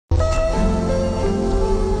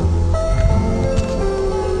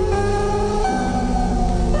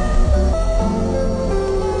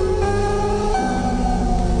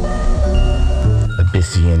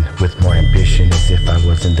European with more ambition, as if I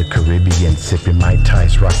was in the Caribbean, sipping Mai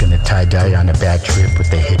Tais, rocking a tie-dye on a bad trip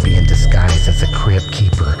with a hippie in disguise as a crib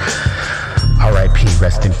keeper. R.I.P.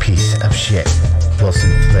 rest in peace of shit.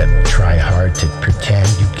 Wilson Flip, try hard to pretend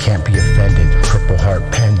you can't be offended. Purple heart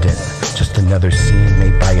pendant, just another scene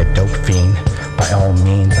made by a dope fiend. By all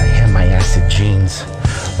means, I hem my acid jeans.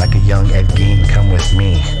 Like a young Ed Gein, come with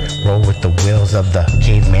me. Roll with the wheels of the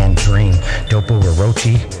caveman dream. Dopo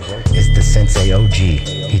Orochi is the sensei OG.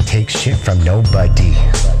 He takes shit from nobody.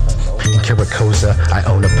 In Kirakoza, I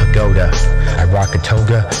own a pagoda. I rock a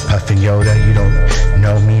toga, puffin' Yoda. You don't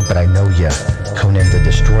know me, but I know ya. Conan the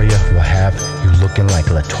Destroyer will have you looking like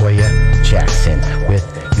LaToya Jackson, with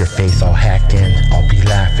your face all hacked in. I'll be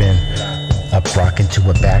laughing, up rocking to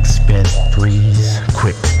a backspin. Freeze,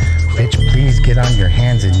 quick, bitch, please get on your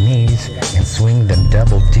hands and knees and swing them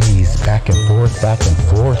double D's back and forth, back and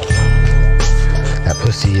forth. That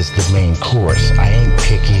pussy is the main course. I ain't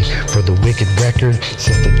picky for the wicked record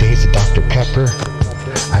since the days of Dr. Pepper.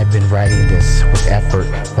 I've been writing this with effort,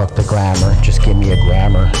 fuck the glamour, just give me a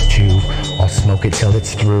grammar, too. I'll smoke it till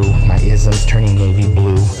it's through, my isms turning navy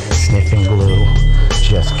blue, sniffing glue,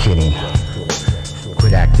 just kidding,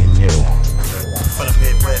 quit acting new. From the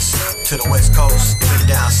Midwest to the West Coast, to the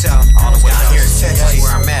down south, all the way down here in Texas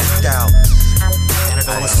where I'm at, down. And it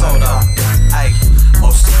was sold out. Hey,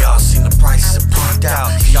 most of y'all seen the prices and punked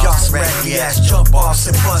out. Y'all some raggedy ass jump offs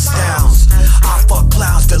and bust downs. I fuck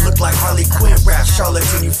clowns that look like Harley Quinn rap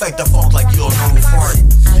charlatan. You fake the funk like you a normal party.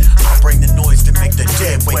 I bring the noise to make the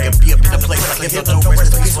dead wake and be up in the place like a hypno.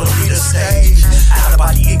 Rest in peace for the leader stage. Out of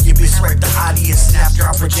body incubus, rape the audience. And after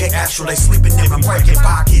I project astral, they sleeping in my breaking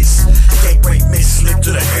pockets. Gate rate miss, slip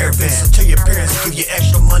to the air vents. Tell your parents give you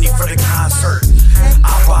extra money for the concert.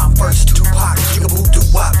 I rhyme first, Tupac, jigaboo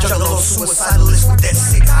doo-wop, juggalo suicidalist with that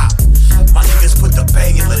sick hop. My niggas put the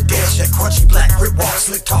bang in the dash, that crunchy black grip walk,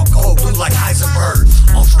 slick talk, cold blue like Heisenberg.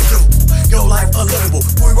 Ultra dupe, your life unlivable.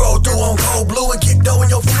 We roll through on cold blue and kick dough in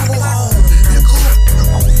your